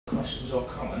questions or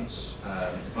comments,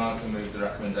 if I can move the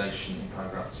recommendation in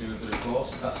paragraph 2 of the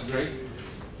report, if that's agreed.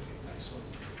 Excellent.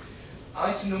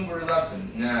 Item number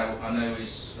 11 now, I know,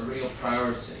 is a real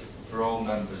priority for all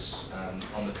members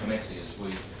on the committee as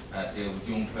we deal with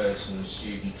young person and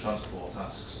student transport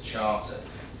tasks charter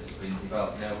that's been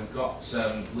developed. Now we've got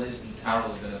Liz and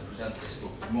Carol are going to present this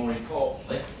book, but more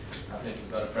importantly, I think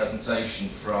we've got a presentation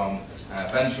from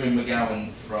Benjamin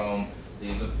McGowan from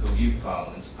the Liverpool Youth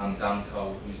Parliament and Dan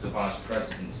Cole, who's the Vice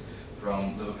President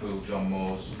from Liverpool John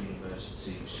Moores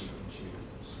University Student Union.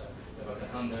 So if I can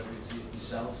hand over to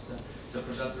yourselves to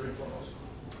present the report.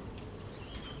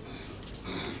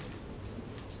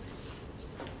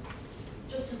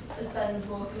 Just as Ben's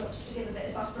walking up, just to give a bit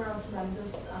of background to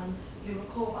members, you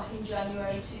recall back in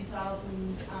January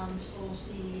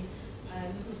 2014,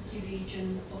 Liverpool City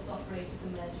Region bus operators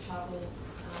and Merseytravel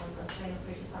and train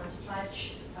operators signed a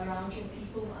pledge around young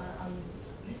people and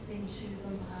listening to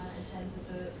them in terms of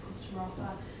the customer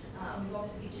offer. And we've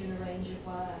also been doing a range of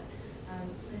work.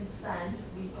 Since then,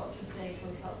 we've got to a stage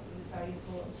where we felt it was very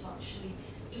important to actually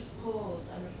just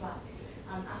pause and reflect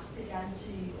and ask again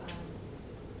to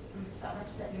groups that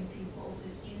represent young people, but also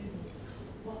students,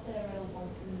 what their real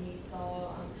wants and needs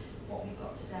are. What we've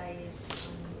got today is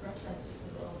representatives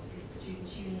of obviously the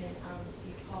Students' Union and the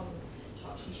Youth Parliament to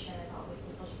actually share that with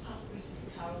us. I'll just pass briefly to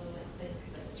Carol and explain a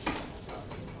little bit of that's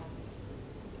been involved.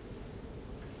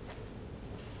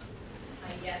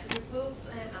 Yeah, the report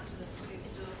asking us to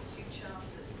endorse 2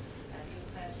 charters, the Young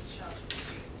Persons Charter and the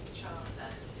Students' Charter,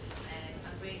 and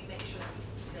really make sure we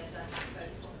consider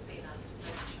both what's being asked of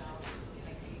both charters when we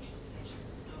make future decisions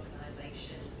as an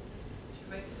organisation to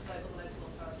promote the global local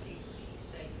authorities and key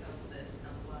stakeholders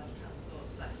and the wider transport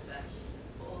sector,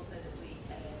 but also that we,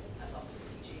 as officers,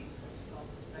 reduce the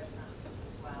response to both asks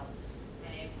as well.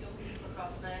 Young people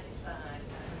across Merseyside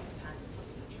are very dependent on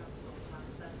public transport to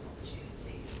access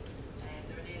opportunities.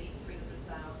 There are nearly 300,000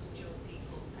 young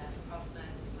people across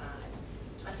Merseyside,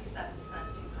 27%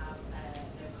 who have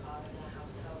no car in their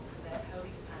household, so they're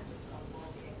wholly dependent on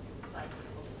walking,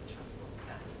 cycling, or public transport to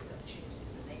access the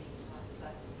opportunities that they need to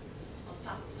access. On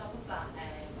top of that,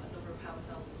 a number of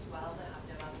households as well that have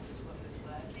no adults who is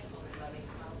working or in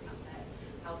low-income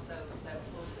households, so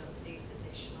affordability is an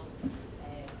additional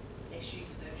issue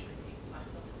for those young people to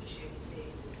access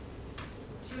opportunities.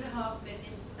 20.5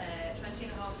 million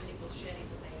bus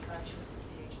journeys are made by children under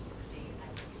the age of 16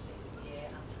 every single year,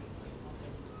 and 3.1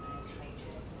 million train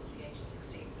journeys under the age of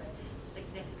 16. So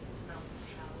significant amounts of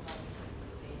travel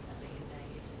is being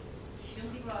made. Young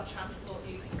people are transport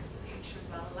users in the future as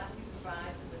well. Unless we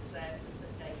provide them with services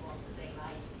that they want, that they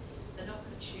like, they're not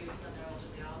going to choose when they're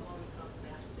older. They are more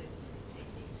economically active to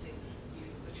continue to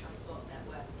use the transport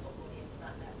network, put money into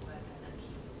that network, and then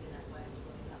keep the network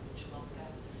running that much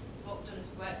longer. So what we've done is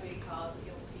we've worked really hard with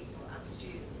young people and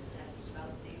students to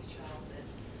develop these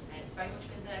charters. It's very much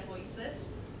been their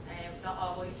voices, not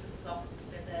our voices as officers,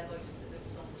 been their voices that we've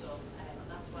summed up, and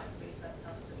that's why really that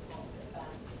was important that Ben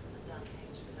and Dan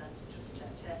came to present, just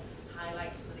to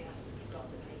highlight some of the asks that we've got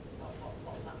that makes about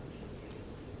what that means to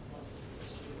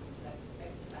students. So over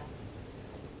to Ben.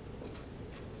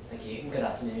 Thank you, and good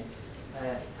afternoon. My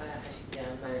name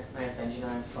is Benjamin.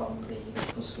 I'm from the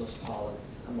Liverpool Schools Parliament.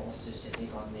 I'm also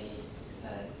sitting on the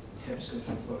Home School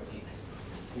Transport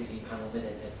Review panel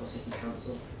within the Liverpool City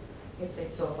Council. Here today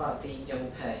to talk about the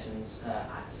young persons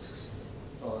asks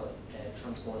for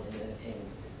transport in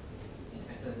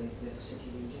effectively the Liverpool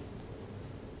City region.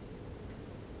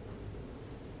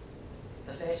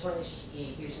 The first one is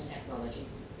using technology.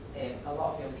 A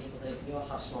lot of young people, we all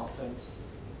have smartphones.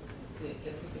 If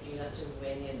we could use that to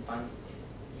really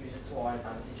use it to our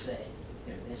advantage,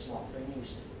 their smartphone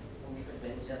use, and we could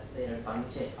really use that to their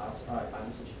advantage,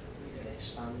 we could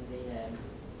expand the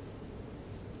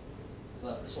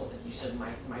sort of use of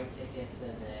my tickets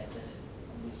and the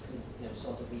weekly,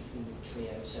 sort of weekly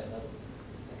trio, solo,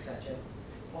 etc.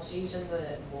 Also using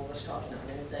the Walrus card, I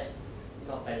know they're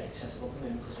not very accessible at the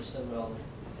moment because we're still rolling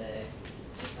the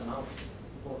system out,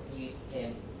 but a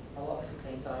lot of the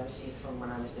complaints that I received from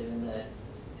when I was doing the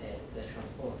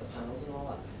transport, the panels and all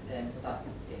that, was that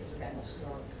things were getting lost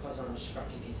because on a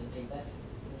scrappy piece of paper.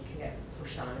 And you can get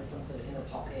pushed down in front of it in the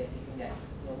pocket, you can get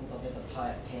lumped up with a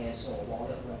purse or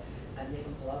wallet, and they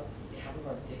can pull out. They haven't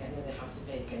got a ticket, they have to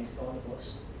pay again to go on the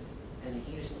bus. And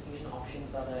using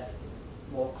options that are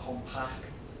more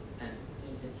compact and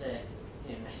easy to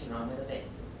mess around with a bit,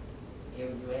 it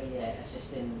would really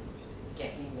assist in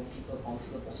getting young people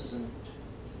onto the buses. And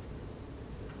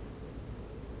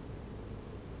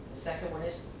the second one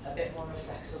is a bit more of a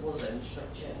flexible zone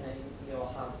structure. I know you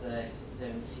all have the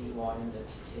zone C1 and zone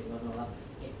C2 and all that.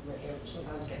 It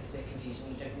sometimes gets a bit confusing.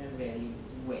 You don't know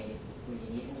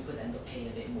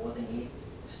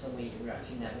somewhere you're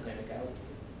actually never going to go.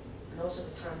 And also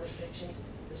the time restrictions.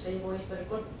 The Savoys, they're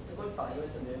good value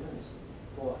at the moment,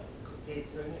 but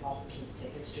they're only off-peak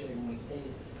tickets during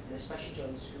weekdays, and especially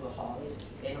during school holidays,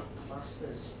 they're not classed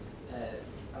as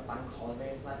a bank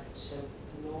holiday, so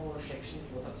no restrictions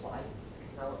would apply.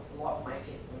 Now, a lot of my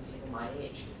people my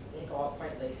age, they go out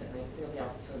quite late at night. They'll be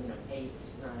out till 8, 9,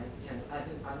 10,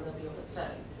 and they'll be up at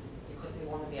 7 because they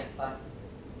want to be at that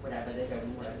whatever they're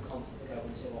going, whatever concert they're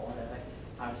going to or whatever,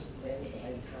 at really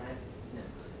early time,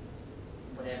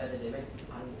 whatever they're doing,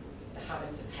 and they're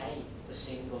having to pay the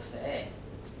single fare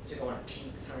to go on a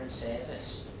peak time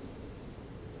service,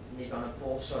 maybe on a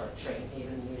bus or a train,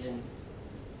 even using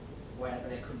whatever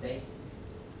it could be.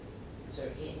 So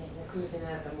including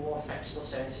a more flexible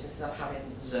service, instead of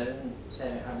having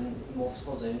having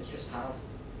multiple zones, just have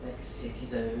like city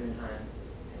zone and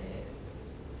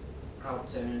out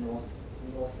zone and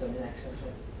north zone and etc.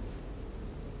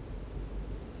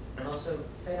 And also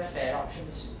fare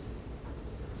options.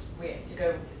 To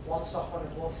go one stop on a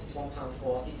bus, it's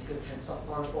 £1.40. To go 10 stops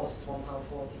on a bus, it's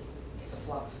 £1.40. It's a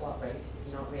flat rate.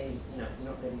 You're not really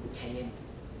paying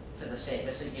for the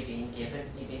service that you're being given.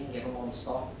 You're being given one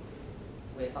stop.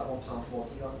 Where's that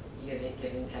 £1.40 gone? You're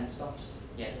given 10 stops.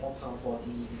 Yeah, the £1.40.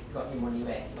 You've got your money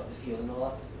worth. You've got the fuel and all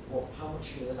that. Well, how much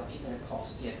fuel is actually going to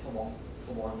cost you for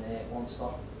one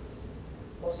stop?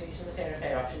 Also, using the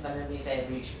fare options. I know we've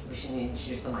recently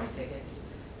introduced the My Tickets.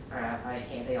 I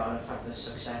hear they are a fabulous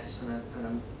success, and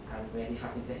I'm really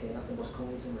happy to hear that the bus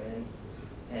companies are really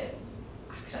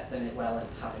accepting it well and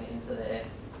having it into their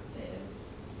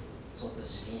sort of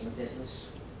scheme of business.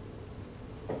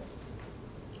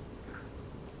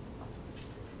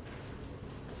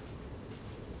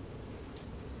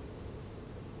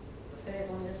 The third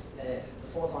one is, the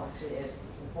fourth one actually is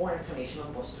more information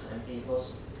on bus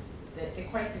timetables. They're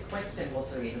quite simple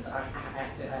to read. I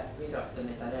have to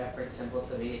admit that they're quite simple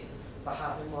to read, but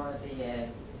having more of the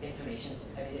information,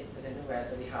 I don't know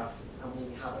whether we have, how many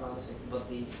we have it on the city, but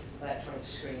the electronic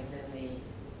screens in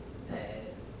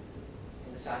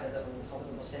the side of on the top of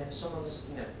the bus. Some of us,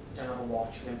 don't have a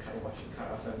watch, we don't carry a watch, we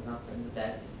carry our phones, and our phones are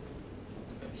dead.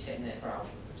 We could be sitting there for hours,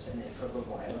 sitting there for a good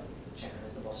while, checking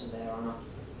if the bus is there or not.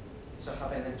 So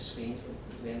having them screens would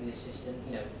really assist in,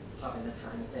 having the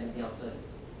time with them, be able to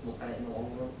look at it in the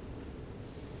long run.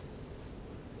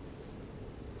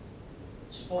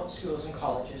 Supporting schools and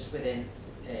colleges within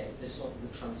the sort of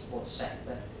the transport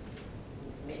sector,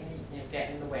 mainly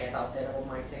getting the word out there about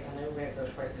My Ticket. I know there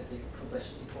was quite a big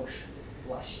publicity push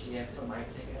last year for My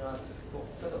Ticket, but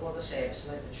for the other services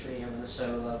like the Trio and the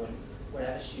Solo and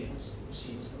whatever students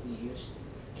will use,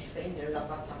 if they know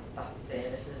that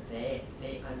service is there,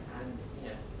 and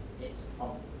it's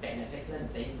of benefit to them,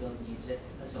 they will use it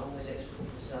as long as it is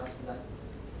publicised to them.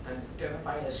 And going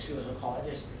by the schools and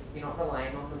colleges, you're not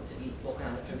relying on them to be looking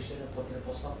at a poster and putting a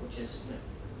bus stop, which is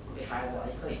could be highly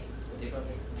likely, but they've got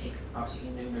to take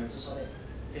absolutely no notice of it.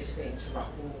 Physically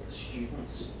interacting with the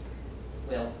students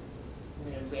will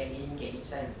really engage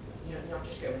them. You're not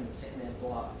just going and sitting there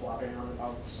blabbering on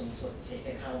about some sort of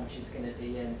ticket, how much it's going to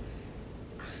be, and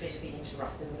physically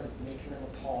interacting with them, making them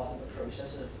a part of the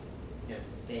process of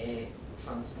their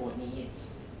transport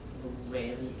needs will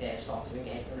really start to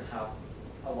engage and have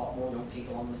a lot more young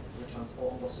people on the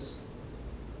transport and buses.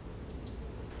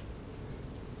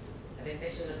 I think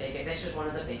this was one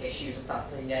of the big issues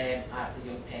that the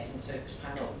young persons focus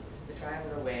panel, the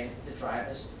driver aware, the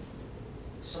drivers.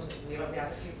 We had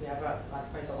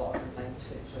quite a lot of complaints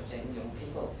from young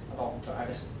people about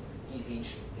drivers being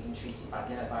treated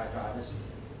badly by drivers.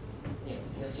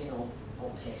 You'll see an old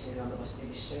person on the bus,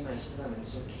 they'd be so nice to them and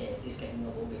so courteous getting the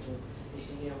luggage, and you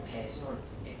see a young person on,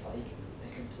 it's like a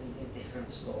completely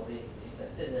different story. It's a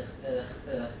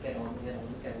get on,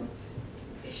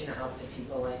 dishing it out to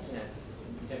people like,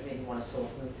 you don't really want to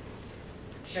talk to them.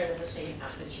 Show them the same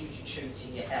attitude you show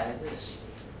to your elders,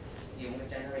 the younger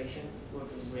generation, would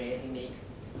really make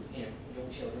young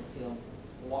children feel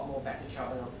a lot more better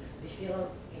travelling on. They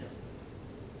feel,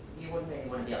 you wouldn't really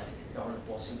want to be able to go on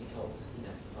a bus and be told,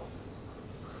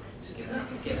 to give it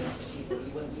to people.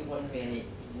 You wouldn't really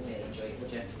enjoy it,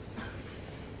 would you?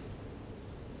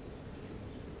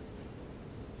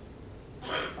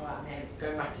 And then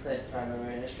going back to the driver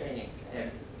awareness training,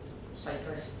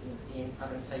 cyclists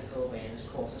having cycle awareness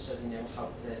courses so they know how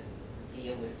to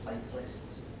deal with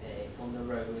cyclists on the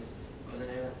road. Because I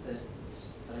know that there's,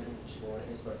 I don't know which law it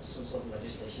is, but some sort of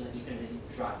legislation that you can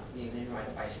really ride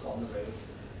a bicycle on the road.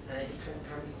 And it can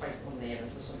be quite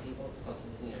unnerving to some people because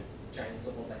there's giant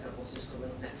double-decker buses coming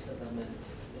up next to them and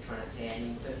they're trying to turn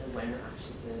and you don't know when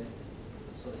actually to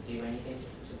sort of do anything.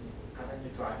 So having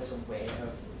the drivers aware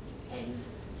of any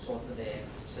sort of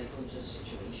psychological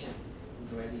situation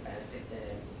would really benefit.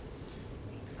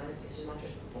 And it's not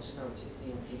just buses now, it's the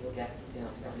young people get being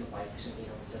able to get on the bikes and being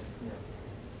able to,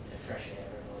 fresh air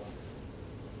and all that.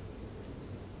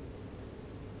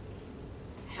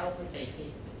 Health and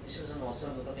safety. This was also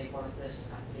another big one at this.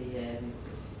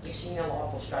 You've seen a lot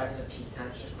of bus drivers at peak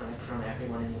times just kind of cram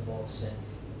everyone in the bus, and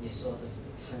you sort of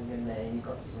hang in there and you've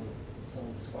got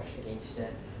someone squashed against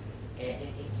it. I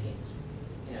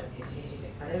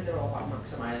know they're all about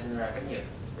maximising the revenue,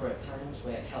 but at times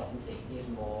where health and safety is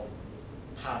more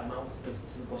paramount to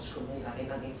the bus companies, I think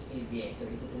that needs to be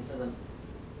reiterated into them.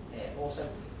 Also,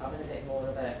 having a bit more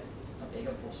of a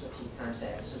bigger bus for peak time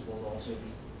services will also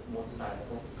be more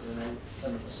desirable. I know the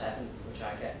number 7, which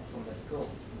I get from Liverpool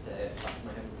back to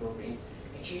my home Green,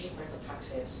 it's usually quite a packed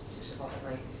service at 6 o'clock at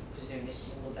night, because doing this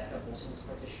single decker bus and it's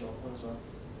quite a short one as well.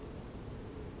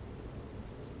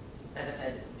 As I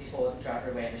said before,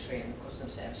 driver awareness training, customer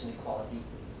service and equality,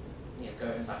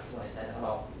 going back to what I said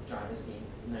about drivers being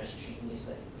nurse treating you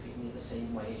the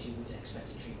same way as you would expect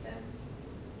to treat them,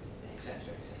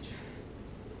 etc., etc.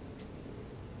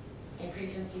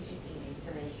 Increasing CCTV to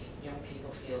make young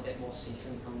people feel a bit more safe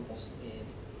on bus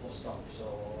stops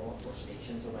or bus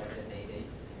stations or wherever it may be.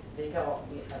 They go up,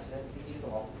 as I said, we do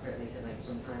go up quite late at night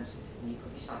sometimes, and you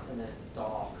could be sat in a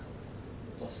dark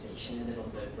bus station in the middle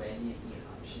of nowhere, and you've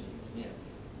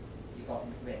got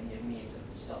really means of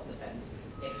self-defence.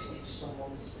 If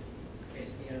someone's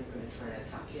physically going to try and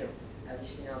attack you, at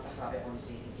least being able to have it on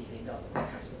CCTV, be able to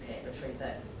catch the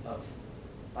perpetrator of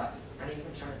that, and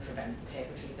even trying to prevent the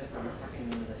perpetrator from attacking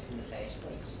them in the first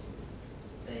place.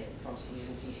 From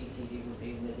using CCTV would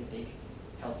be a really big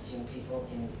help to young people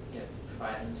in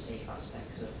providing safe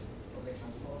aspects of public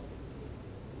transport.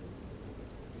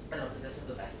 And also, this is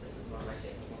the best. This is one of my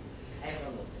favourite ones.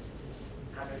 Everyone loves this.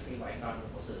 Having free Wi-Fi on the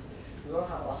buses. We all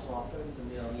have our smartphones, and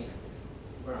we all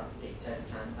run out of data at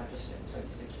the time. I've just spent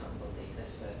 £26 on data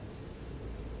for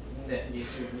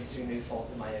through no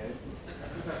fault of my own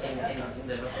in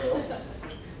Liverpool.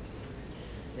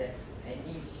 Yeah. And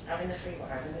having the free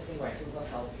Wi-Fi will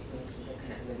help people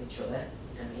connect with each other,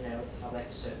 and to have like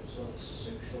a certain sort of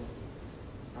social.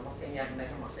 I'm not saying you have like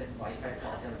a massive Wi-Fi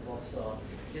party on the bus, or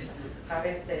just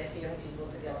having it there for young people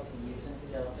to be able to use and to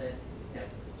be able to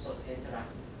sort of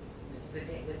interact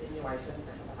within your Wi-Fi,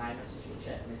 like an iMessage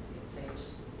feature, and it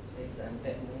saves them a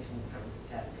bit of money from having to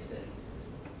text and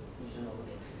using all the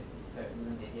big photos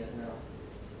and videos and all.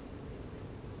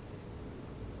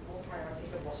 More priority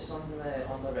for buses on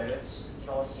the roads. You've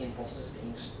always seen buses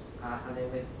being. I know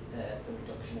with the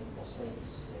reduction of bus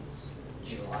lanes since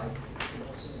July,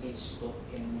 buses have been stuck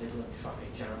in the middle of traffic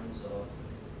jams, or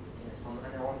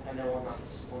I know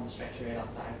on the stretch of road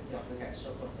outside, they often get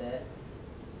stuck up there.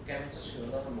 Going to school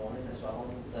in the morning as well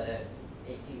on the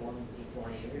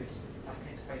 81A route, that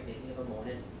gets quite busy in the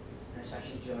morning, and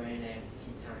especially during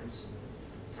peak times.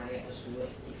 Trying to get to school,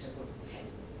 it takes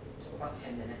about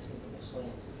 10 minutes with the bus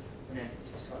lanes, and then it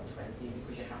takes about 20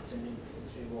 because you have to move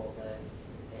through all the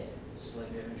slow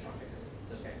moving traffic, because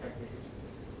it does get quite busy.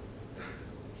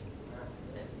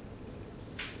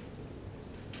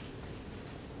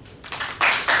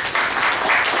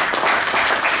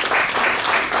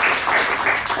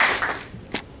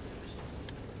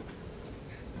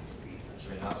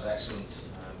 That was excellent.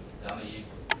 Dan, are you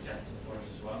presenting for us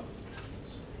as well?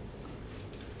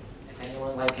 If anyone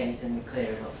would like anything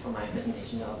clearing up from my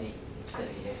presentation, I'll be still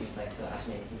here if you'd like to ask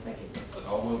me anything. Thank you.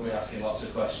 Oh, we'll be asking lots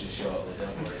of questions shortly,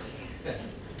 don't worry.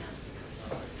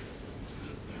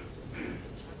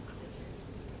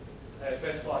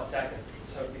 First of all, I'd say I can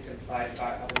totally sympathise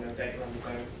about having no data on your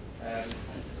phone.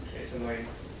 It's annoying.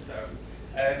 So,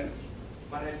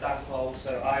 my name's Dan Cole,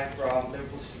 so I'm from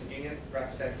Liverpool Student Union,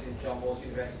 representing John Moores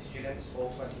University students,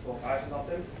 all 24,000 of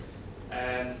them.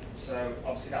 So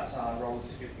obviously that's our role as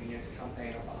a student union, to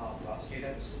campaign on behalf of our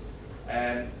students.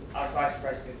 As Vice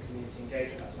President of Community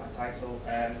Engagement, that's my title.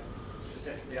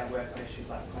 Specifically I work on issues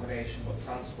like accommodation, but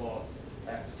transport,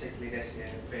 particularly this year,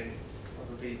 has been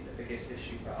probably the biggest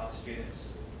issue for our students.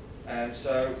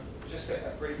 So just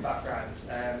a brief background.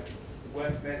 The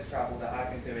work of Merseytravel that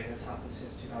I've been doing has happened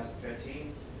since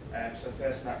 2013. So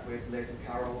first met with Liz and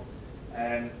Carol.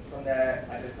 From there,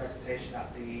 I did a presentation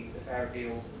at the Fair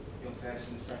Deal Young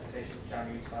Persons presentation in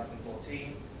January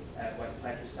 2014, when the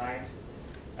pledge was signed.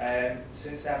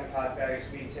 Since then, we've had various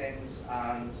meetings,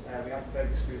 and we have a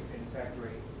focus group in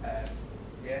February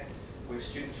with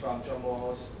students from John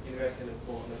Moores, University of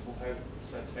Liverpool, and Liverpool Hope,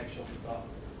 so to make sure we've got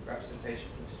representation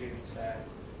from students there.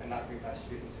 And that group has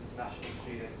students, international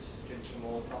students, students from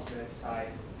all across Merseyside,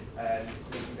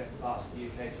 from different parts of the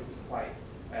UK, so it was quite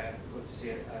good to see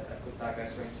a good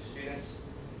diverse range of students.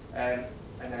 And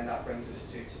then that brings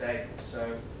us to today.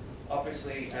 So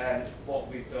obviously what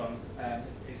we've done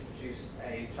is produce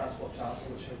a transport charter,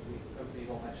 which hopefully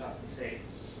you've all had a chance to see.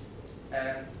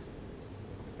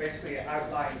 Basically it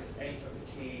outlines 8 of the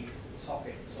key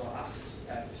topics or asks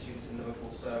for students in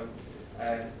Liverpool. So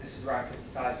this is around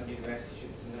 50,000 university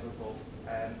students in Liverpool.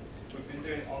 We've been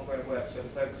doing ongoing work, so the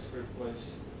focus group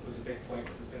was a big point.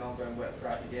 There's been ongoing work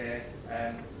throughout the year.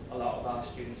 A lot of our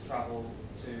students travel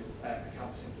to a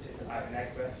campus in particular out in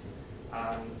Edinburgh,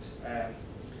 and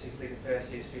particularly the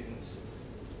first year students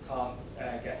can't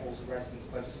get halls of residence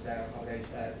close to their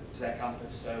to their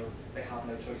campus, so they have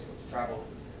no choice but to travel.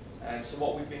 So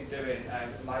what we've been doing,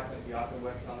 from my point of view, I've been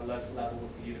working on a local level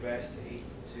with the university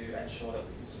to ensure that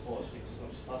we can support students as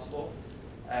much as possible.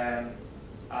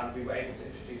 And we were able to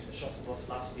introduce a shuttle bus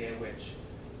last year, which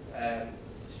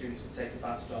students would take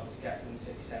advantage of to get from the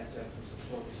city centre, from St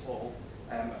George's Hall,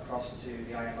 across to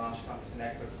the Iron Marsh campus in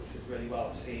Edinburgh, which was really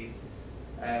well received.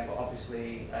 But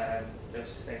obviously, there were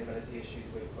sustainability issues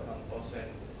with putting on the bus, and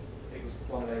it was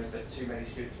one of those that too many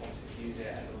students wanted to use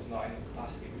it, and there was not enough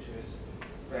capacity, which was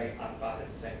great and bad at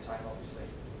the same time, obviously.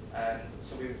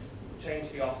 So we've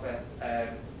changed the offer.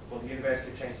 Well, the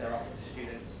university changed their offer to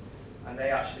students, and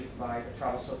they actually provide a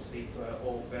travel subsidy for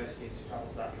all first years who travel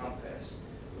to that campus,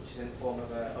 which is in the form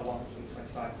of a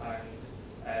 £125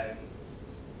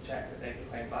 cheque that they can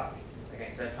claim back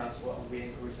against their transport, and we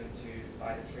encourage them to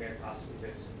buy the trio pass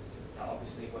because that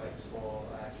obviously works for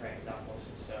trains and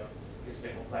buses, so it gives a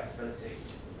bit more flexibility.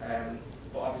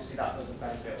 But obviously that doesn't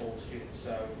benefit all students.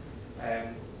 So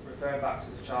referring back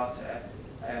to the charter,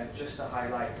 just to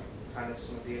highlight kind of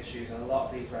some of the issues, and a lot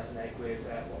of these resonate with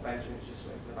what Benjamin's just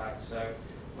spoken about. So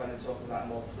when they're talking about a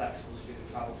more flexible student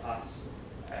travel pass,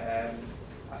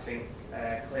 I think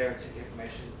clearer ticket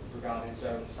information regarding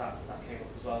zones, that came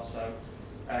up as well. So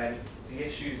the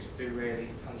issues do really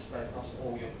kind of spread across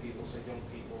all young people, so young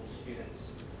people,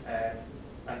 students,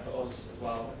 and for us as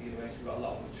well at the university, we've got a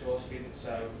lot of mature students.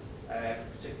 So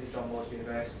particularly John Moores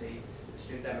University, the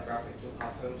student demographic, you'll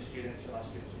have home students, you'll have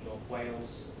students from North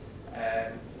Wales,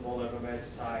 from all over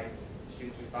Merseytravel,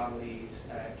 students with families,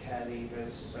 care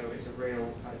leavers, so it's a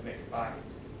real kind of mixed bag.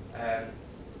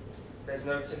 There's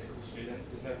no typical student,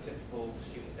 there's no typical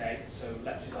student day, so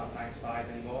lectures aren't 9 to 5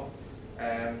 anymore.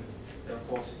 There are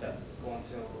courses that go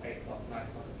until 8 o'clock, 9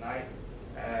 o'clock at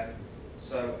night.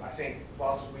 So I think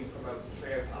whilst we promote the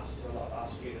trio pass to a lot of our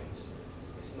students,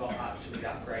 it's not actually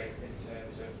that great in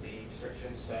terms of the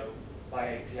restrictions. So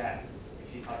by 8 PM,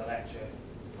 if you've had a lecture,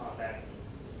 you can't then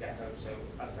get home. So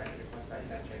as Benjamin pointed out, you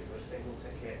then change for a single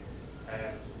ticket,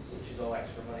 which is all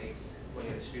extra money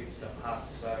that the students don't have.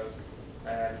 So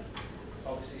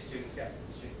obviously students get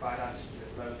student finance,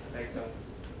 student loans, but they don't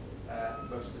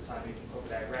most of the time even cover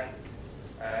their rent.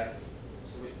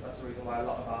 So that's the reason why a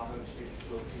lot of our home students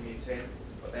will commute in,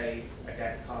 but they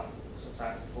again can't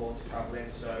sometimes afford to travel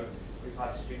in. So we've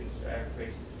had students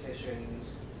creating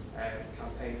petitions,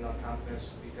 campaigning on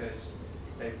campus because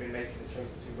they've been making the choice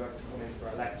to work to come in for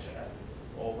a lecture,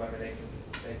 or whether they can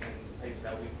pay for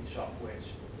their weekly shop,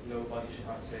 which nobody should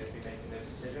have to be making those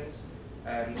decisions.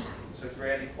 So it's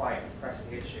really quite a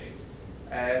pressing issue.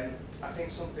 I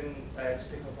think something to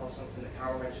pick up on something that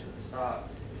Carol mentioned at the start,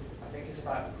 I think it's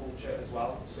about the culture as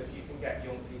well. So if you can get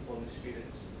young people and the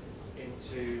students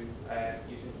into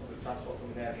using public transport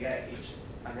from an early age,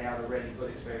 and they have a really good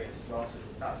experience as well, so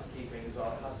that's a key thing as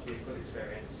well, it has to be a good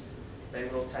experience, they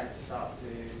will tend to start to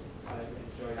kind of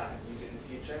enjoy that and use it in the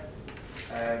future.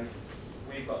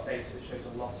 We've got data that shows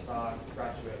a lot of our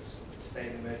graduates stay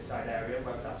in the Merseyside area,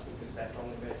 whether that's because they're from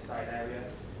the Merseyside area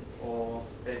or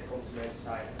they've come to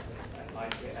Merseyside and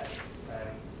like it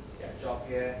and get a job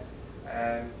here.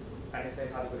 And if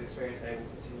they've had a good experience, they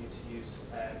will continue to use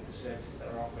the services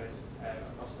that are offered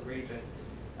across the region.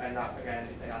 And that, again,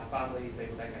 if they have families, they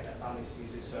will then get their families to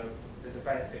use it. So there's a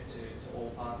benefit to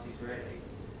all parties, really.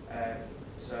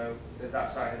 So there's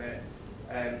that side of it.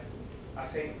 I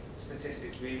think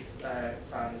statistics we've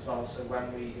found as well, so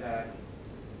when we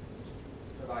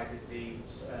provided the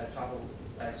travel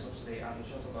subsidy and the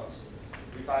shuttle bus,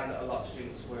 we found that a lot of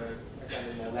students were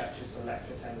attending more lectures, so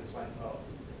lecture attendance went up,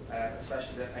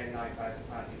 especially they're paying £9,000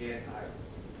 a year now.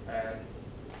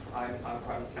 I'm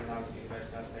quite lucky now at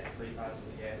university, I'm paying £3,000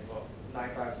 a year, but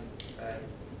 £9,000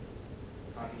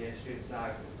 a year students now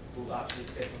will actually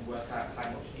sit and work out how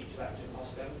much each lecture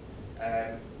costs them,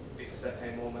 because they're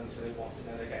paying more money, so they want to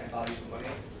know they're getting value for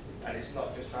money. And it's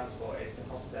not just transport, it's the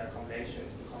cost of their accommodation,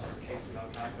 it's the cost of catering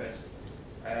on campus.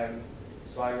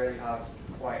 So I really have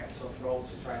quite a tough role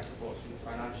to try and support students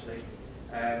financially.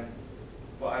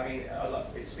 But I mean,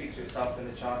 it speaks for itself in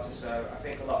the charter, so I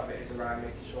think a lot of it is around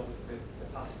making sure that the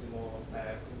passes are more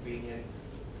convenient,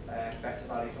 better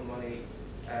value for money.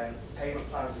 Payment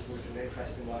plans is an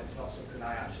interesting one. It's not something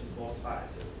I actually thought about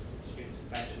until students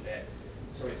have mentioned it.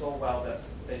 So it's all well that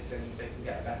they can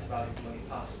get a better value for money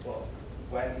pass, but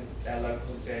when their loan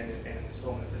comes in an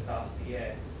instalment at the start of the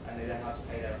year, and they then have to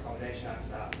pay their accommodation out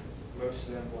of that, most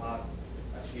of them will have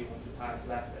a few £100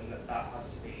 left, and that has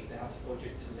to be, they have to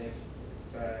budget to live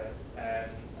for a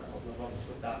couple of months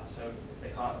with that, so they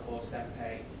can't afford to then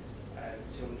pay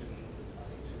 £260 for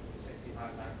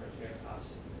a train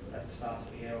pass at the start of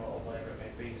the year or whatever it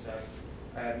may be. So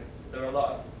there are a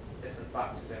lot of different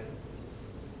factors in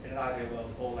an ideal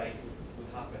world all eight would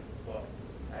happen, but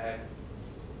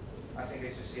I think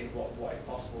it's just seeing what is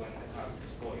possible and how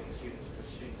supporting the students,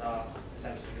 because students are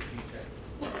essentially the future.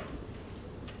 I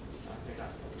think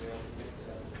that's probably all I think,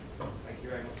 so thank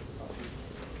you very much for this opportunity.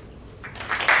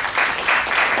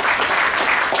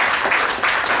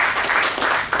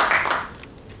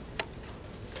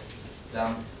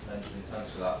 Dan, Benjamin,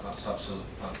 thanks for that. That's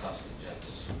absolutely fantastic,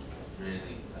 gents.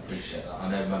 Really appreciate that. I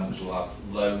know members will have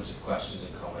loads of questions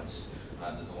and comments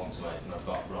that they want to make, and I've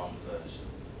got Ron first.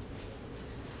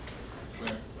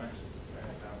 Thanks. Thanks.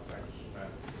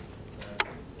 A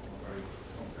very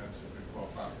comprehensive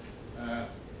report back.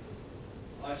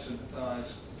 I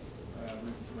sympathise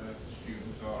with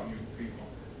students or young people.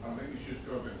 I think we should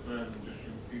go a bit further than just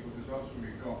young people, because also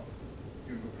we've got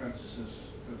young apprentices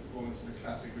that fall into the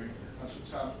category, and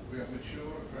sometimes we have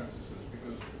mature apprentices,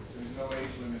 because there is no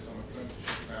age limit on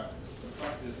apprenticeship now. The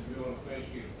fact is, if you're a first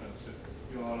year apprentice,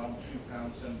 you are on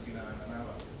 £2.79 an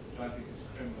hour. So I think it's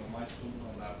criminal. My son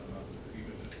on that at the moment, because he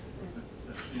was a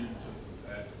student of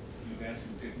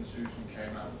university, didn't Susan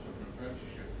came out and took an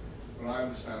apprenticeship. But I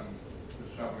understand the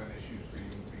travelling issues for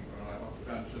young people, and I want to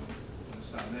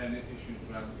understand their issues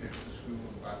around getting to school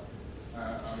and back.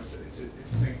 It's a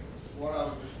thing. What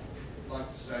I would just like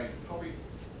to say, probably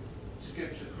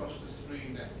skips across these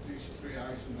three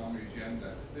items on the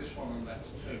agenda, this one and next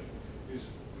two, is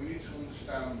we need to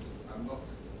understand and look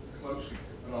closely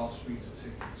at our suite of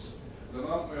tickets. At the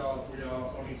moment we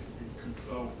are only in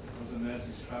control of the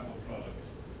Merseytravel product,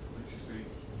 which is the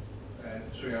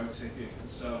trio ticket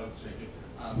and solo ticket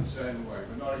and the sailaway.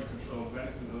 We're not in control of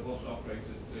anything that the bus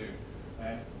operators do.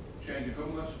 Change of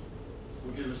government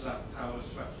will give us that power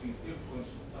to actually influence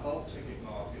the whole ticket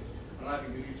market, and I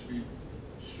think we need to be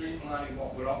streamlining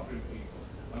what we're offering people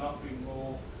and offering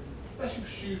more, especially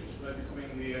for students who maybe coming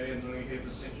in the area and they're only here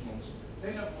for 6 months.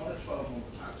 They don't want a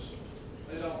 12-month pass.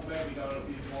 They don't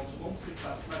even want a monthly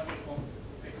pass. They just want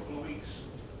a couple of weeks.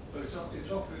 But it's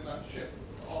offering that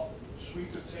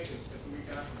suite of tickets that we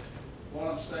can.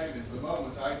 What I'm saying is, at the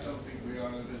moment, I don't think we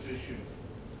are in a position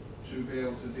to be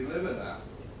able to deliver that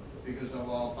because of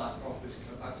our back office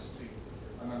capacity.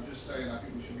 And I'm just saying, I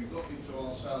think we should be looking to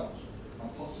ourselves and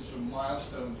putting some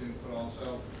milestones in for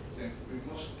ourselves. Saying we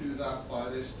must do that by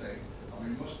this date, and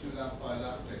we must do that by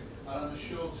that date. And on a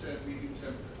short-term,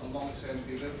 medium-term, and long-term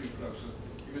delivery process.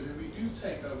 Because if we do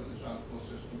take over the transport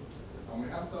system, and we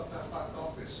haven't got that back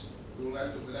office, we will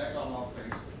end up with egg on our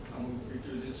face, and we'll be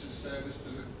doing this as service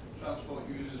to the transport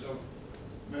users of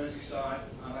Merseyside,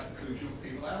 and that includes young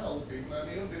people and old people, and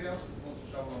anybody else that wants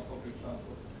to travel on public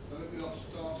transport. So that we don't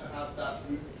start to have that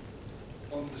route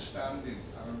understanding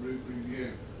and a route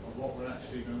review of what we're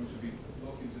actually going to be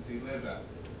looking to deliver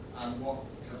and what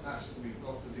capacity we've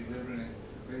got for delivering it.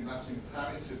 I think that's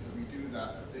imperative that we do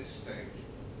that at this stage,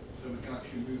 so we can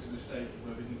actually move to the stage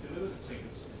where we can deliver the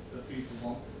tickets that people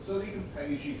want, so that you can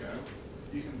pay as you go,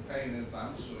 you can pay in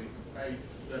advance, or you can pay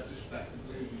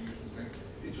retrospectively, as you used to think.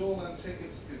 It's all them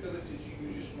tickets, the ability to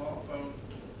use your smartphone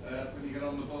when you get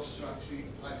on the bus to actually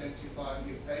identify and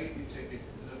get paid your ticket,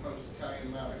 as opposed to carrying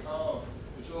them out of the car.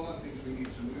 It's all them things we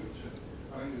need to move to.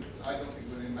 I don't think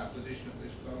we're in that position at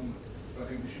this moment, but I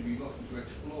think we should be looking to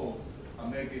explore, and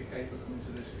maybe a paper coming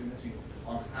to this committee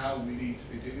on how we need to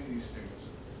be doing these things.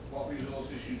 What resource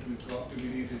issues we've got, do we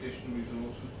need additional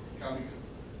resources? Can we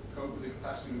cope with the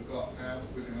capacity we've got now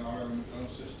within our own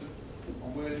system?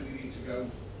 And where do we need to go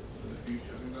for the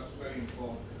future? I think that's very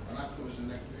important, and that covers the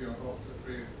next of the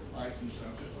three items, so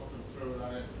I'm just not going to throw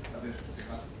that in at this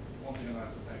particular. One thing I'd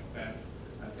like to thank Ben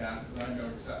and Dan, because I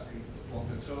know exactly what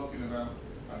they're talking about,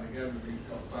 and again, we've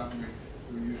got family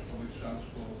who use public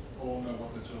transport, all know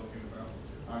what they're talking about,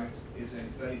 and it is a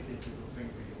very difficult thing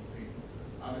for young people,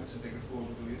 and it's a big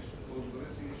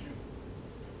affordability issue.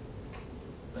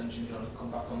 Benjamin, do you want to come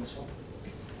back on this one?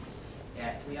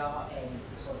 Yeah, we are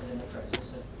sort of in the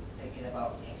process of thinking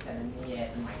about extending the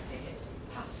my tickets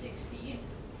past 16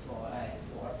 for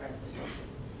apprentices.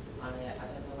 And I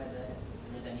don't know whether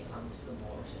there's any plans for the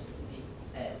more just to be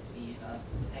used as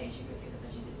pay-as-you-go tickets,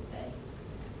 as you did say.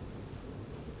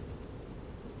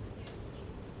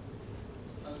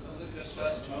 Just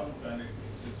that's John, and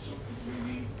it's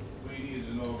something we need as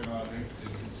an organisation to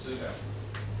consider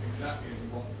exactly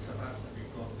what capacity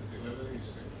we've got to deliver these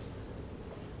things.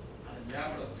 And if we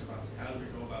haven't got the capacity, how do we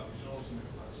go about resourcing the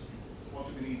capacity? What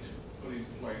do we need to put in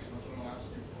place? That's what I'm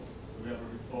asking for. Do we have a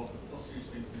report that puts these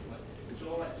things in place? It's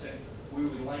all right saying we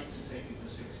would like to take it to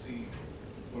 16,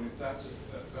 but if that's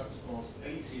or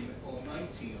 18 or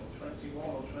 19 or 21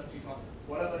 or 25,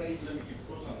 whatever age limit you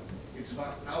put on it, it's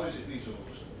about how is it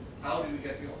resourced? How do we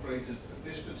get the operators at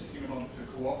this particular moment to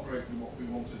cooperate with what we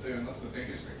want to do? And that's the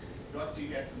biggest thing. You actually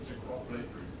get them to cooperate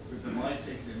with the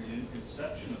MyTicket in the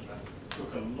inception of that.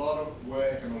 Took a lot of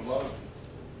work and a lot of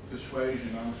persuasion,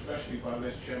 and especially by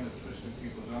Les Chairman twisting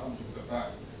people's arms at the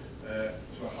back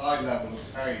to a high level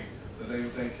of pay that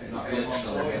they came on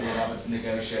board.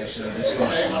 Negotiation and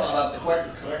discussion.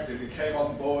 Quite corrected. They came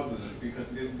on board with it because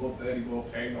they didn't want any more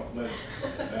pain off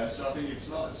Les. So I think it's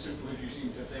not as simple as you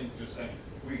seem to think. Just like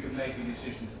we can make a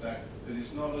decision today that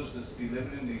it's not us that's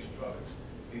delivering these products.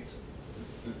 It's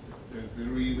the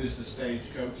Reavers, the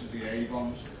Stagecoach, the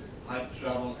Avons,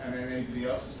 Hypertravel, and anybody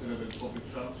else that's delivering public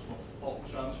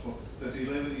transport that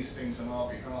deliver these things on our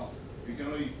behalf. We can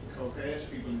only coerce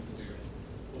people into doing it,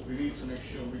 but we need to make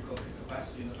sure we've got the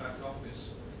capacity in the back office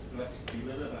to actually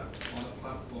deliver that on a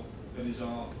platform that is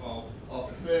our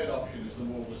preferred option is the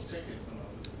Walrus ticket at the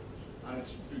moment. And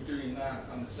it's through doing that,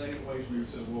 and the same ways move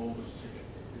to the Walrus ticket.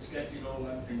 It's getting all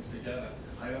them things together.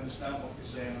 I understand what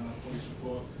you're saying and I fully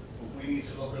support, but we need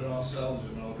to look at ourselves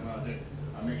as an organisation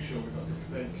and make sure we've got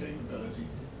the capability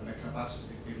and the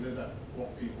capacity to deliver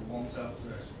what people want out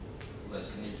there.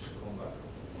 Liz, can you just come back?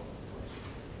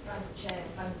 Thanks, Chair.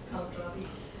 Thanks, Councillor Abbey.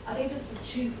 I think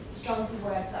there's two strands of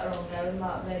work that are ongoing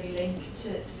that really link to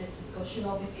this discussion.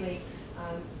 Obviously,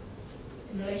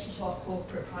 in relation to our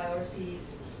corporate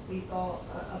priorities, we've got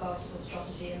a vertical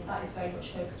strategy, and that is very much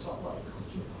focused on what's the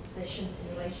customer proposition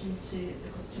in relation to the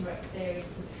customer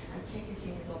experience, and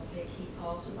ticketing is obviously a key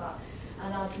part of that.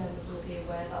 And as members will be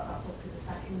aware, that's obviously the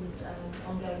second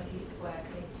ongoing piece of work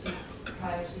linked to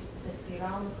priorities specifically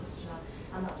around the customer,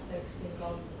 and that's focusing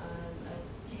on a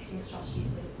ticketing strategy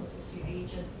for the Liverpool City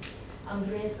region. And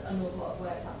there is an awful lot of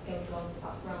work that's going on in the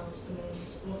background at the moment,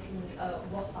 looking at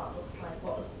what that looks like,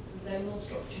 what is the zonal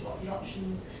structure, what are the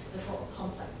options, there's a lot of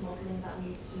complex modelling that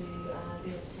needs to be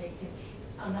undertaken,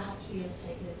 and that has to be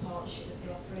undertaken in partnership with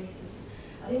the operators.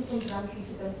 I think fundamentally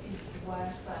to both pieces of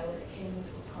work though, and it came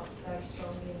across very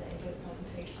strongly in both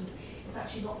presentations, it's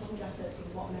actually not looking at it from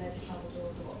what Merseytravel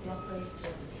does or what the operator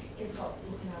does, it's about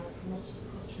looking at it from not just the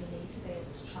customer need to be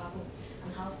able to travel, and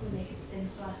how can we make it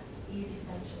simpler, easy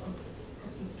for them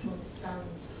customers to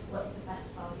understand what is the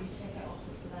best value ticket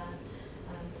offer for them.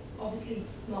 Obviously,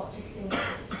 smart ticketing is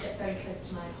a subject very close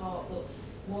to my heart, but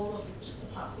Walrus is just the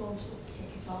platform to put the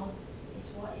ticket on. It's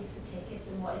what is the ticket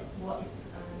and what is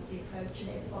the approach, and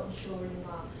it's about ensuring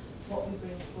that what we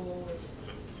bring forward,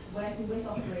 working with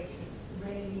operators,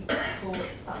 really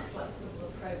supports that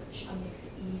flexible approach and makes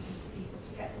it easy for people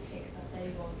to get the ticket that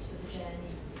they want for the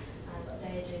journeys that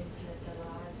they're doing to live their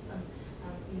lives. And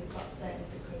that's certainly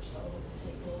the approach that we'll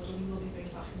take forward, and we will be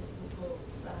bringing back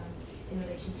reports in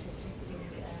relation to ticketing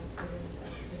within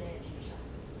the near future.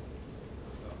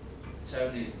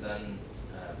 Tony, then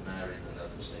Mary, and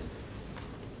then Steve.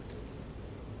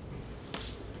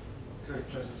 Great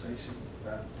presentation,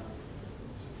 Dan.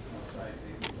 It's not right,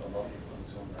 a lot of you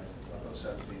points on there. I've got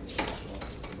 17 years to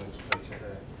motivate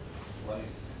there.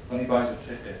 When he buys a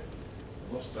ticket,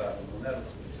 the bus driver will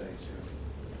inevitably say to him,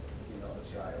 you're not a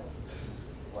child.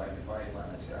 Why are you buying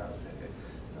a child ticket?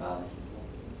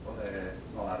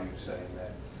 What Harry was saying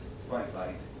there, it's quite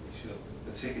right.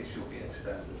 The ticket should be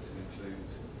extended to include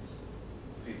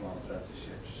people on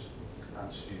apprenticeships and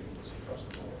students across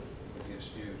the board. If you're a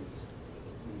student,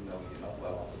 we know you're not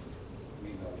well off. We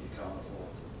know you can't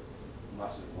afford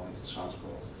massive money to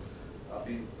transport. I've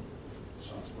been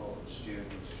transporting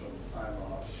students from High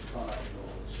Marsh, Connacht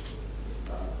Roads,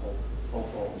 and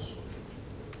Hope Halls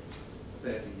for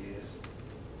 30 years,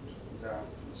 down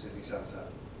from the city centre.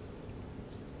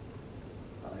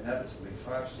 And inevitably,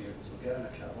 5 students will get in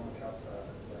a cab, on a cab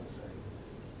driver, let's say.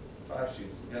 5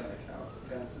 students will get in a cab,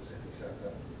 get into the city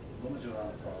centre, rummage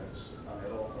around the pockets, and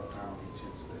they'll all put a pound each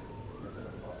into the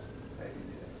pot, maybe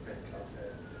the cab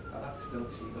fare. And that's still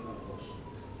cheaper than a bus.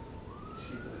 It's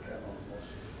cheaper to get on a bus.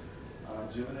 And I'm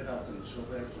doing it out in the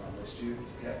suburbs now, where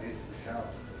students get into the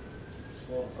cab,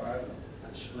 4 or 5 of them,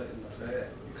 and splitting the fare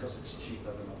because it's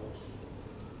cheaper than a bus.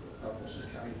 Now buses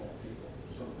carry more people,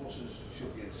 so the buses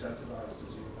should be incentivised to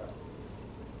do that.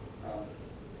 and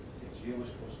it's you as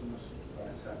customers that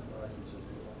incentivise them to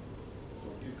do that. So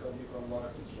you've got a lot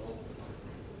of control,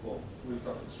 but we've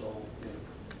got control in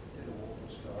the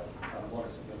walk-up card and what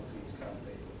its abilities can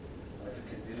be. And if it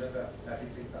can deliver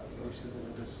everything that the Oyster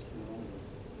delivers in London,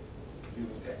 you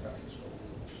will get that control in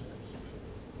the service.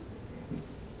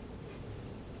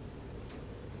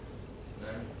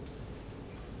 No?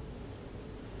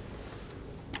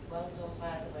 Well done,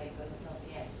 by the way, both of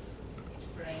you. It's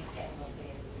great getting up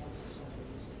here in front of some of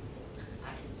these people,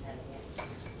 I can tell you.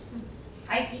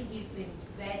 I think you've been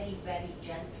very, very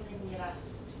gentle in your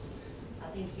asks. I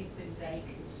think you've been very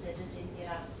considered in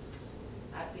your asks.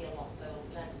 I'd be a lot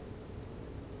bolder.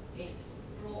 It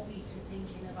brought me to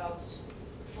thinking about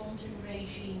funding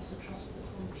regimes across the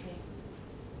country,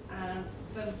 and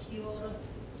both Europe,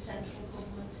 central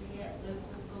government here,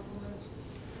 local government.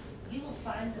 You will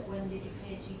find that when they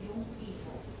refer to young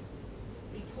people,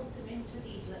 they put them into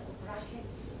these little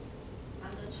brackets,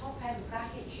 and the top end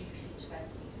bracket is usually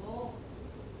 24.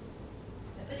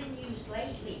 A bit of news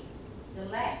lately, the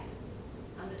LEP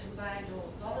and the Combined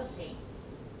Authority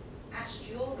asked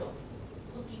Europe,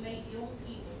 could they make young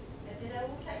people a bit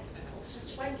older, up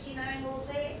to 29 or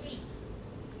 30?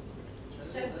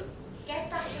 So get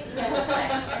that in there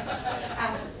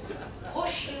and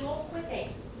push your luck with it,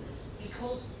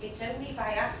 because it's only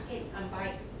by asking and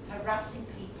by harassing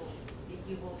people that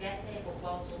you will get there. But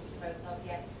well done to both of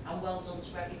you, and well done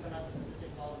to everyone else that was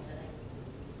involved in it.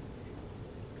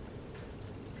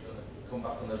 Do you want to come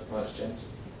back on those points, James?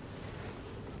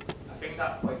 I think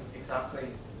that point exactly.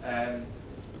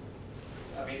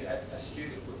 I mean, a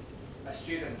student,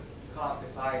 you can't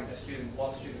define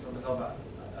one student from another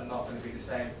are not going to be the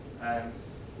same.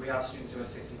 We have students who are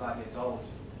 65 years old.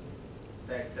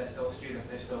 They're still a student,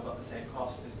 they've still got the same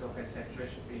cost, they still pay the same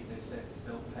tuition fees, they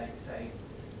still pay the same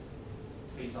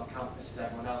fees on campus as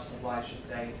everyone else, and why should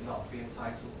they not be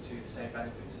entitled to the same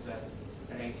benefits as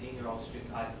an 18-year-old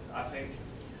student? I think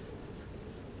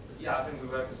we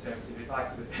were conservative. If I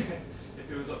could, if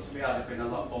it was up to me, I'd have been a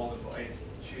lot bolder, but it's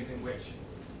choosing which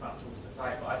battles to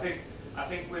fight. But I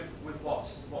think with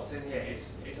what's in here,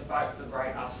 it's about the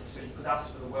right ask. So you could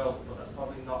ask for the world, but that's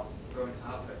probably not going to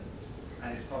happen.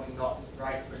 And it's probably not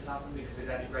right for it to happen, because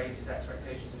then it raises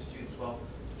expectations of students. Well,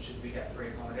 should we get free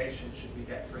accommodation? Should we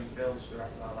get free bills for the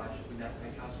rest of our lives? Should we never pay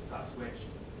council tax? Which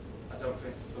I don't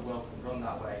think the world can run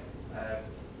that way.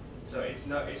 So it's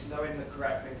knowing the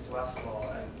correct things to ask for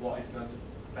and what is going to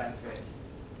benefit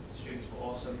students, but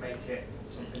also make it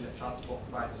something that transport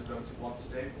providers are going to want to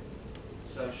do.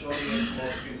 So surely if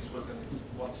more students were going to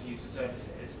want to use the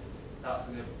services, that's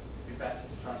going to be better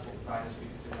for transport providers,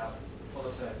 because we have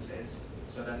fuller services,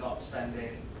 so they're not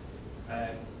spending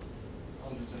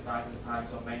hundreds of thousands of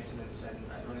pounds on maintenance and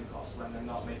running costs when they're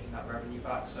not making that revenue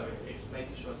back. So it's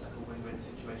making sure it's like a win-win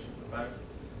situation for both.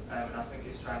 And I think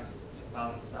it's trying to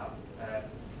balance that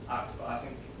act. But I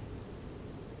think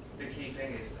the key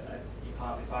thing is that you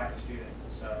can't define a student.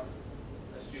 So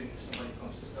a student, if somebody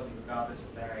comes to study, regardless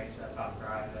of their age, their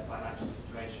background, their financial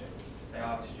situation, they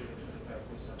are a student for the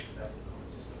purpose of them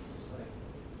coming to study.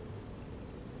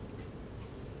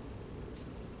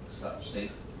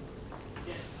 Steve?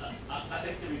 Yeah, I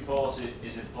think the report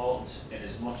is important in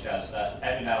as much as that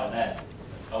every now and then,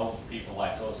 old people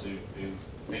like us who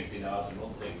think they know how to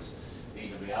run things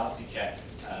need a reality check,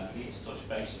 and we need to touch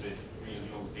base with real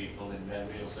young people in their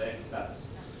real circumstances.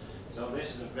 So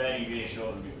this is a very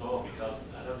reassuring report, because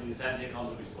I don't think there's anything on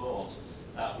the report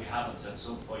that we haven't at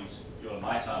some point during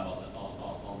my time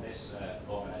on this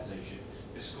organisation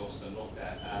discussed and looked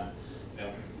at, and you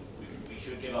know, we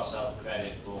should give ourselves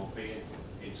credit for being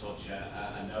in touch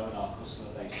and knowing our customer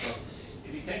base. But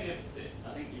if you think of,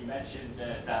 I think you mentioned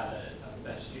Dan,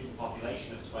 a student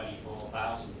population of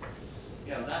 24,000.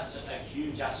 You know, that's a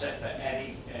huge asset for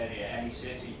any area, any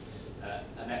city,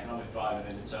 an economic driver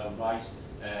in its own right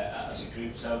as a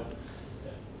group. So,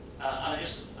 and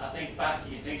I think back,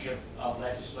 you think of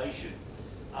legislation.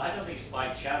 I don't think it's by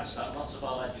chance that lots of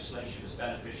our legislation is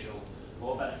beneficial,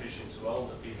 more beneficial to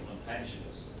older people and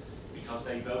pensioners, because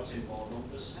they vote in more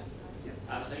numbers.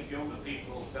 And I think younger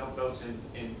people don't vote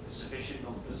in sufficient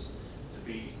numbers to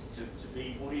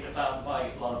be worried about by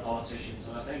a lot of politicians.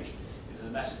 And I think if there's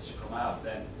a message to come out,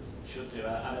 then it should do.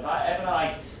 And if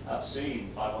I have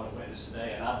seen by one of witnesses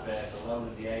today an advert alone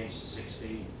at the age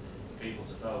 16 for people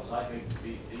to vote, I think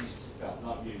these, well,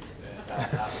 not you,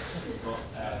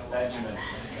 but Benjamin,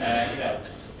 you know,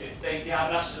 they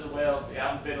haven't asked for the world, they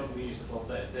haven't been unreasonable,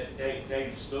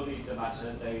 they've studied the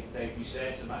matter, they've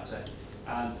researched the matter,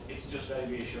 and it's just very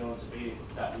reassuring to be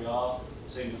that we are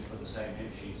singing from the same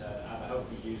hymn sheet, and I hope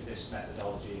we use this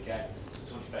methodology again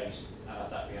to touch base and have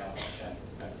that reality check.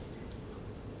 Thank you.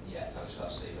 Yeah, thanks for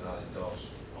that, Stephen. I endorse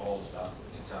all of that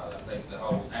entirely. I think the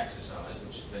whole exercise,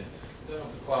 which has been going on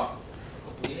for quite a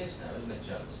couple of years now, isn't it,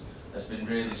 James? Has been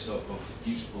really sort of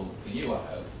useful for you, I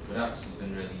hope, but actually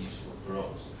been really useful for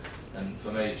us. And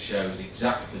for me, it shows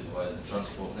exactly the way the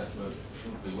transport network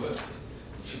should be working.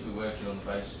 It should be working on the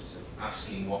basis of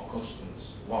asking what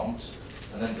customers want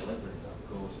and then delivering that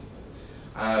accordingly.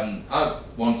 I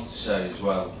wanted to say as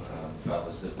well,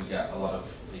 fellas, that we get a lot of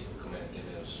people coming and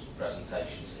giving us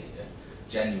presentations here.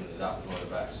 Genuinely, that was one of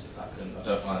the best. I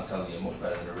don't mind telling you, much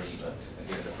better than a reader and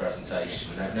giving a presentation.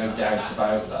 No doubt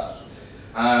about that.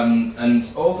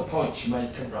 And all the points you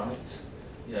make are right.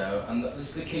 You know, and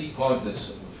that's the key point that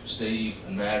sort of Steve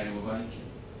and Mary were making.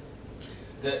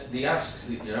 The asks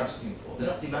that you're asking for, they're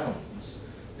not demands.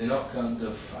 They're not kind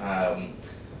of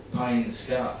pie in the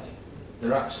sky.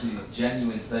 They're actually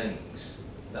genuine things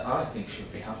that I think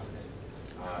should be happening.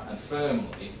 And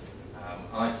firmly,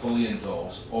 I fully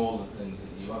endorse all the things that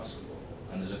you ask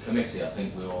for. And as a committee, I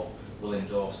think we all will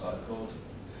endorse that accordingly.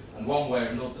 And one way or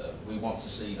another, we want to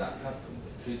see that happen.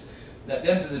 Because at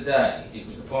the end of the day, it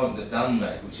was the point that Dan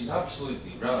made, which is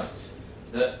absolutely right,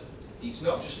 that it's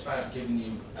not just about giving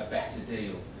you a better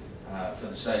deal for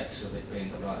the sakes of it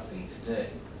being the right thing to do.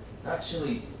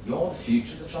 Actually, you're the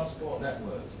future of the transport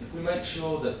network. If we make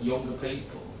sure that younger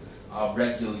people are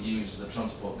regular users of the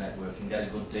transport network and get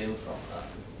a good deal from that,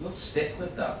 you'll stick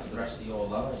with that for the rest of your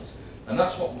lives. And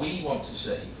that's what we want to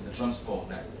see for the transport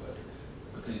network,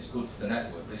 because it's good for the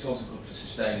network, but it's also good for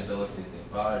sustainability and the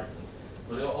environment.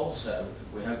 But also,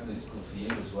 we hope that it's good for you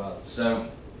as well. So,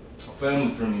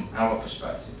 firmly from our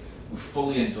perspective, we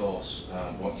fully endorse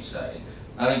what you're saying.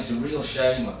 I think it's a real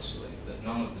shame, actually, that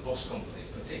none of the bus companies,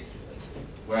 particularly,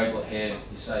 were able to hear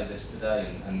you say this today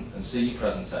and see your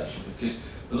presentation, because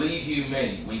believe you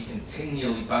me, we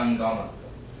continually bang on at them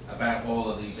about all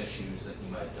of these issues that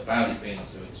you make, about it being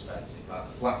too expensive, about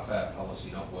the flat fare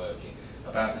policy not working,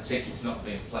 about the tickets not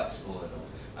being flexible enough,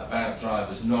 about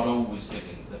drivers not always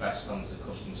giving the best standards of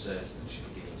customer service that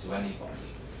should be given to anybody.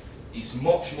 It's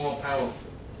much more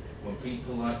powerful when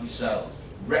people like yourselves,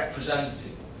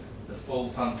 representing the full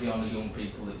pantheon of young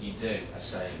people that you do, are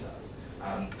saying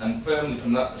that. And firmly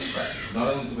from that perspective, not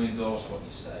only do we endorse what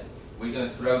you say, we're going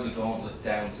to throw the gauntlet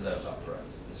down to those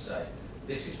operators and say,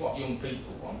 this is what young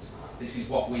people want, this is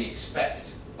what we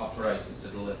expect operators to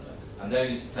deliver, and they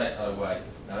need to take that away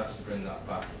and actually bring that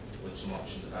back with some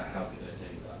options about how they're going to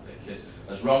do that. Because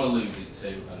as Ron alluded to,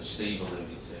 and as Steve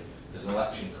alluded to, there's an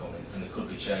election coming and there could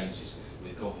be changes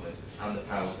with government and the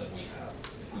powers that we have.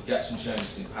 If we get some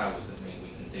changes in powers that mean we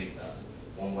can do that,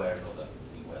 one way or another,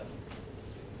 we will.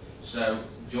 So,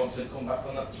 do you want to come back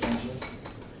on that, Benjamin?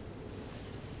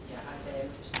 Yeah,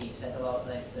 as Steve said about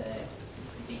the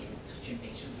touching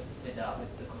base with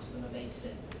the customer base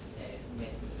and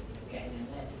with getting in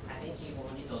there, I think you've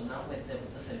already done that with the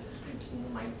focus groups and the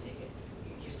mind ticket.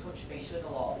 You've touched base with a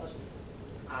lot of us.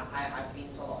 I've been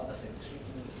to a lot of the focus groups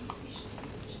and we've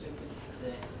spoken with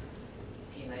the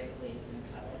team like Liz and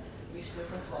Carol. We've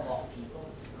spoken to a lot of people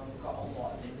and we've got a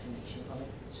lot of information from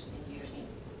it. So I think you just need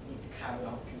to carry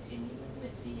on continuing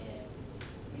with the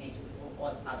we need to,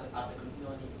 as a group, we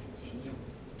all need to continue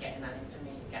getting that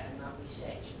information, getting that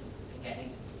research and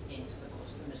getting into the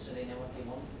customers so they know what they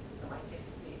want. The mind ticket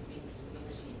it's been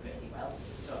received really well.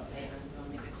 So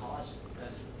only because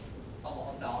of a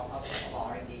lot of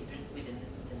our engagement within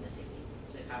the city.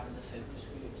 So having the focus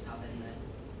groups, having the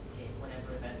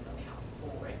whatever events that we have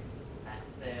for it,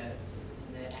 the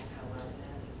echo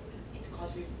it's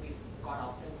because we've got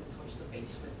out there, we've touched the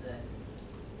base with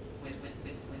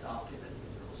our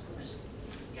customers,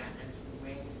 yeah, and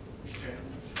we're shown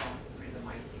from through the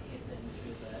mind tickets and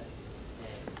through the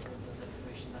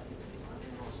promotion that we've done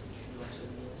in the last 2 or so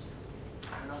years,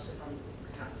 and also from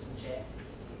chair.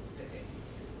 Okay,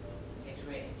 it's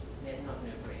really not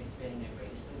no-brainer. It's really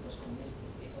no-brainer. It's the most common.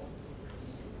 It's all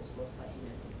pretty simple stuff that you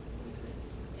would really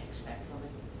expect from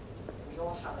it. We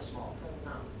all have a smartphone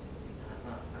now.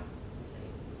 I'm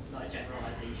saying not a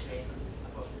generalisation,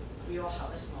 but we all have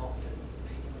a smartphone.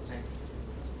 Pretty much 90%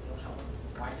 of us we all have one.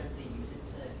 Why don't they use it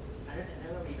to? I don't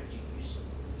know if they use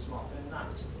smartphone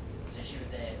apps to show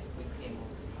their weekly and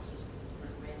monthly passes, but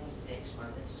it really needs to be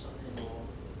expanded to something more,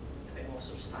 a bit more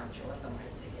substantial, like the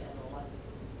mind ticket and all that.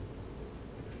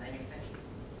 Anyway, thank you.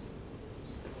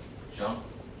 John?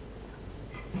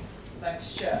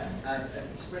 Thanks, Chair. And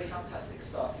it's a really fantastic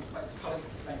starting point.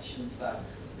 Colleagues have mentioned that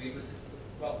we would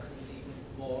welcome even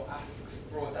more asks,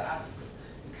 broader asks.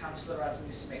 And Councillor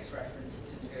Rasmussen makes reference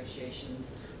to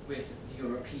negotiations with the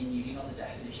European Union on the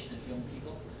definition of young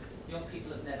people. Young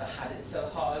people have never had it so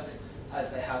hard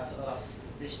as they have for the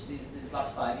these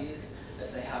last 5 years,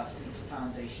 as they have since the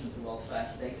foundation of the welfare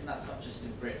state, and that's not just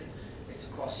in Britain, it's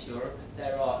across Europe.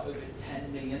 There are over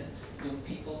 10 million young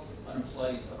people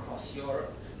unemployed across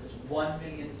Europe. There's 1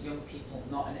 million young people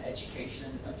not in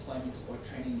education, employment or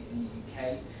training in the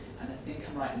UK, and I think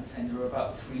I'm right in saying there are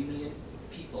about 3 million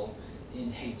people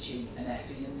in HE and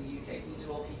FE in the UK. These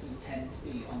are all people who tend to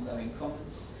be on low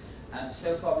incomes.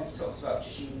 So far we've talked about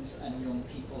students and young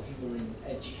people who are in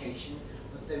education,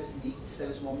 but those needs,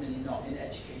 those 1 million not in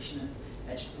education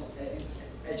and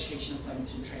education,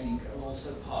 employment and training are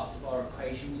also part of our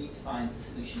equation. We need to find a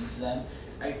solution to them.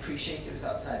 I appreciate it was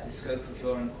outside the scope of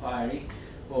your inquiry,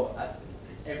 but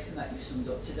everything that you've summed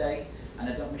up today, and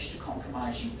I don't wish to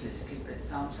compromise you politically, but it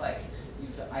sounds like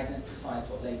you've identified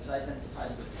what Labour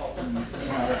identifies as the problems in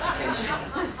our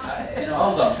education.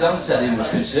 Hold on, Dan said he was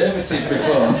conservative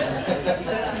before.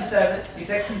 He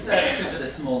said conservative with a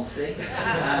small c,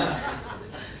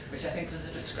 which I think was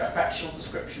a factual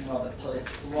description rather than a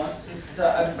political one. So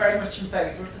I'm very much in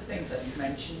favour of the things that you've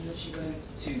mentioned. You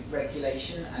alluded to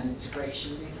regulation and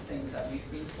integration. These are things that we've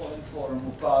been calling for, and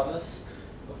regardless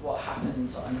of what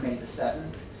happens on May the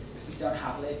 7th, if we don't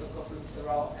have Labour government, there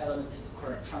are elements of the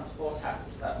current Transport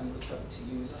Act that we would hope to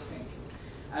use, I think.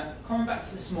 Coming back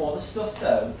to the smaller stuff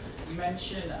though, you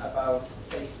mentioned about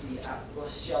safety at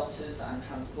bus shelters and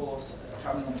transport,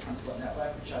 travelling on the transport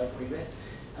network, which I agree with.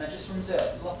 And I just wonder,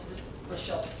 lots of the bus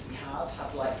shelters we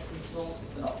have lights installed,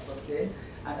 but they're not plugged in.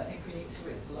 And I think we need to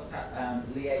look at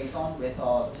liaison with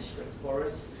our district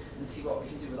boroughs and see what we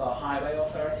can do with our highway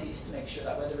authorities to make sure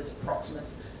that where there is a proximate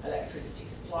electricity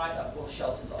supply, that bus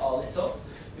shelters are lit up.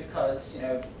 Because, you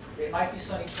know, it might be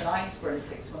sunny tonight, but in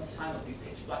 6 months' time it'll be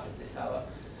pitch black at this hour.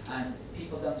 And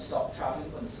people don't stop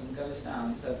travelling when the sun goes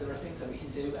down. So there are things that we can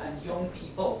do. And young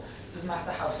people, it doesn't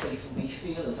matter how safe we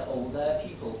feel as older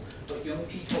people, but young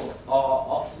people are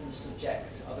often the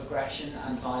subject of aggression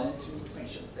and violence. We need to make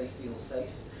sure that they feel safe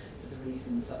for the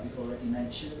reasons that we've already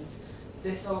mentioned.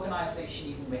 This organisation,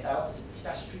 even without the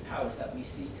statutory powers that we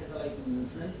seek as a Labour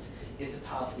movement, is a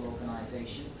powerful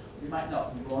organisation. We might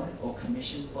not run or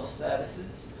commission bus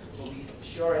services, but we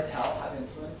sure as hell have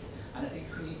influence. And I think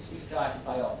we need to be guided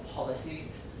by our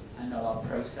policies and not our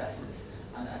processes.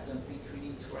 And I don't think we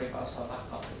need to worry about our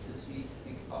back offices. We need to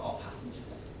think about our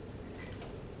passengers.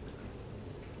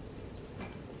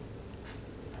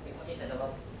 I think what you said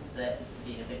about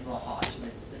being a bit more harsh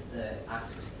with the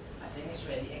asks, I think it's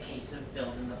really a case of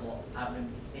building the block,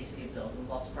 it's basically a building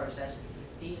blocks process.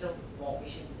 These are what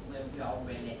we are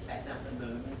really expecting at the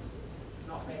moment. It's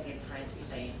not really a time to be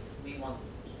saying, we want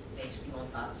this, we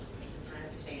want that.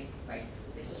 To be saying, right,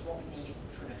 this is what we need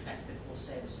for an effective bus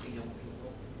service for young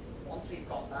people. Once we've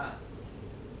got that,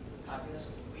 fabulous,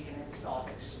 we can then start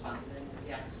expanding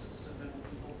the access of young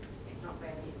people. It's not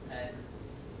really,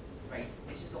 right,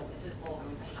 this is all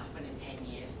going to happen in 10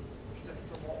 years. It's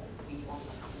what we want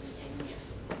to happen in 10 years.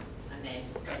 And then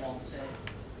go on to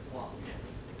what, you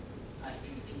know, a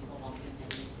few people want in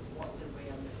 10 years, what the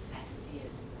real necessity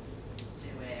is to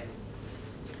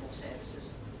bus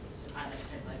services. So, and like I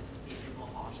said, like,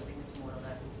 I think it's more of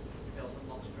a building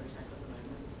blocks process at the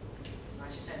moment. And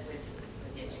as you said, with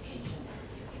the education,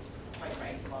 quite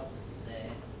right about the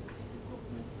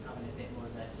government having a bit more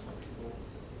of a flexible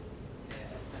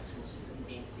system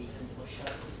being steep in bus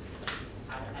shelters.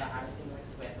 I was thinking like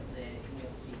the work of the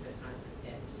community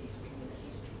and safe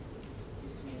communities,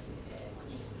 these community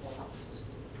support officers.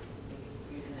 I think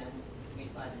using them,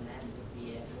 utilising them would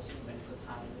be also a very good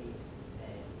highly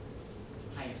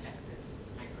high effective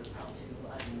high-profile tool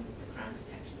and the crime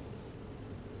detection.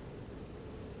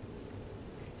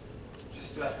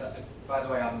 Just to add that, by the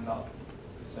way, I'm not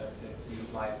conservative. He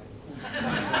was like,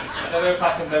 I don't know if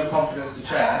I can no confidence to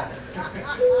chair.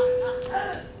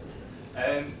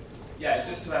 Yeah,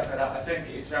 just to echo that, I think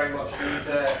it's very much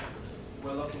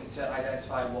we're looking to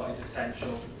identify what is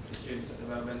essential for students at the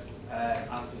moment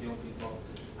and for young people,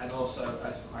 and also,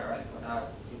 as you quite rightly point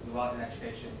out, people who are in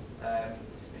education.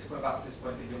 It's going back to this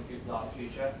point that young people are the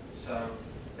future, so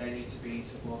they need to be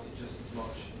supported just as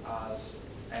much as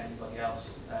anybody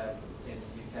else in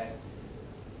the UK.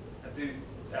 I do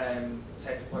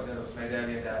take the point that was made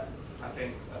earlier that I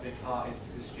think a big part is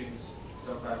because students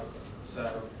don't vote.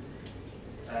 So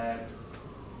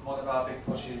one of our big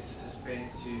pushes has been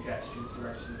to get students to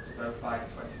register to vote by the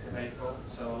 20th of April.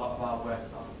 So a lot of our work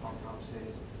on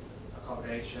campuses,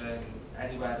 accommodation,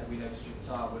 anywhere that we know students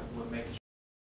are, we're making